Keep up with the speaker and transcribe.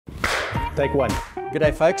Take one.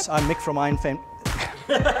 G'day folks, I'm Mick from Ironman.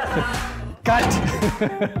 Cut!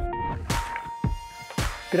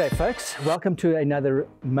 G'day folks, welcome to another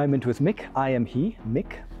Moment with Mick. I am he,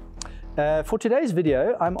 Mick. For today's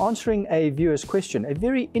video, I'm answering a viewer's question, a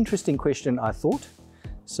very interesting question I thought.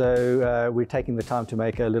 So we're taking the time to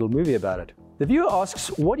make a little movie about it. The viewer asks,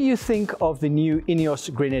 what do you think of the new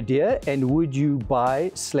Ineos Grenadier and would you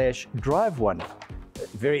buy/drive one?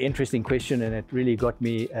 Very interesting question, and it really got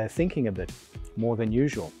me thinking a bit more than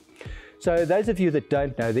usual. So those of you that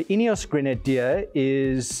don't know, the Ineos Grenadier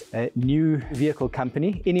is a new vehicle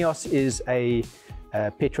company. Ineos is a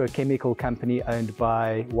petrochemical company owned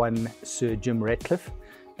by one Sir Jim Ratcliffe,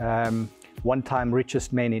 one-time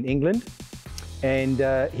richest man in England. And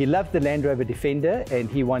he loved the Land Rover Defender, and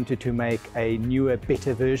he wanted to make a newer,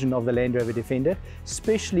 better version of the Land Rover Defender,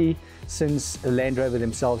 especially since Land Rover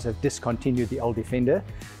themselves have discontinued the old Defender.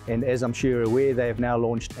 And as I'm sure you're aware, they have now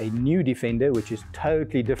launched a new Defender, which is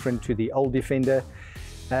totally different to the old Defender.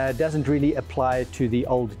 Doesn't really apply to the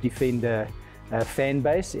old Defender fan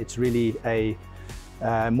base. It's really a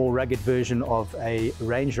more rugged version of a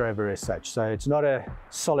Range Rover as such. So it's not a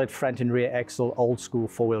solid front and rear axle, old school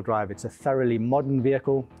four-wheel drive. It's a thoroughly modern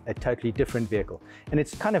vehicle, a totally different vehicle. And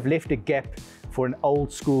it's kind of left a gap for an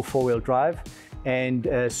old school four-wheel drive. And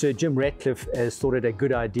Sir Jim Ratcliffe has thought it a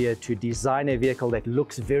good idea to design a vehicle that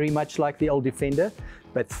looks very much like the old Defender,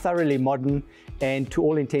 but thoroughly modern and to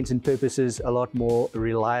all intents and purposes a lot more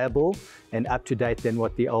reliable and up to date than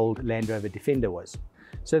what the old Land Rover Defender was.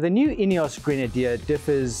 So the new Ineos Grenadier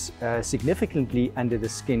differs significantly under the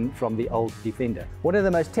skin from the old Defender. One of the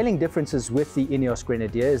most telling differences with the Ineos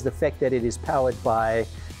Grenadier is the fact that it is powered by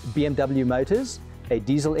BMW motors, a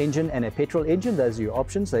diesel engine and a petrol engine. Those are your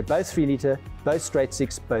options. They're both 3 litre, both straight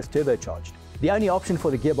six, both turbocharged. The only option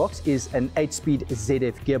for the gearbox is an 8-speed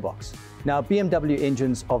ZF gearbox. Now, BMW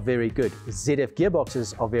engines are very good. ZF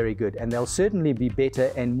gearboxes are very good, and they'll certainly be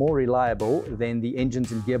better and more reliable than the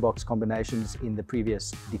engines and gearbox combinations in the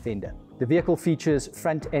previous Defender. The vehicle features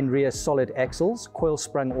front and rear solid axles, coil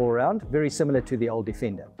sprung all around, very similar to the old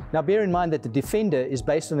Defender. Now, bear in mind that the Defender is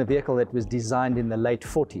based on a vehicle that was designed in the late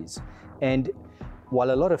 40s. And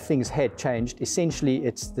while a lot of things had changed, essentially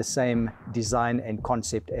it's the same design and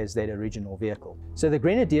concept as that original vehicle. So the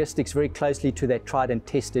Grenadier sticks very closely to that tried and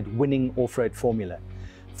tested winning off-road formula.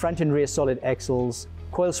 Front and rear solid axles,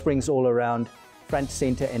 coil springs all around, front,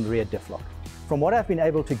 center and rear diff lock. From what I've been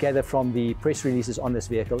able to gather from the press releases on this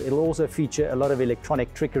vehicle, it'll also feature a lot of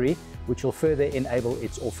electronic trickery, which will further enable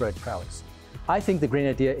its off-road prowess. I think the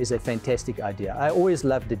Grenadier is a fantastic idea. I always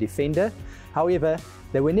loved the Defender. However,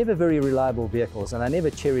 they were never very reliable vehicles and I never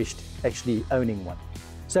cherished actually owning one.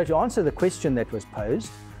 So to answer the question that was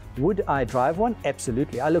posed, would I drive one?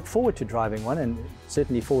 Absolutely. I look forward to driving one and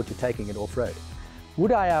certainly forward to taking it off-road.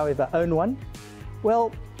 Would I, however, own one?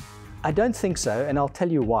 Well, I don't think so, and I'll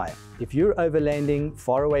tell you why. If you're overlanding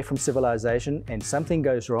far away from civilization and something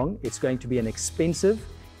goes wrong, it's going to be an expensive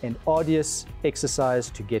and arduous exercise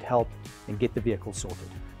to get help and get the vehicle sorted.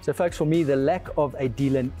 So folks, for me, the lack of a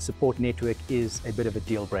dealer support network is a bit of a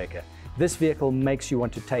deal breaker. This vehicle makes you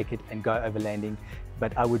want to take it and go overlanding,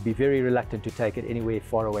 but I would be very reluctant to take it anywhere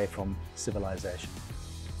far away from civilization.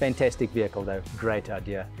 Fantastic vehicle though, great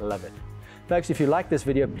idea, love it. Folks, if you like this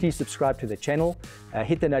video, please subscribe to the channel,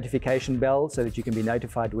 hit the notification bell so that you can be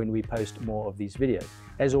notified when we post more of these videos.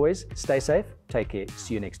 As always, stay safe, take care,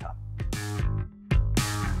 see you next time.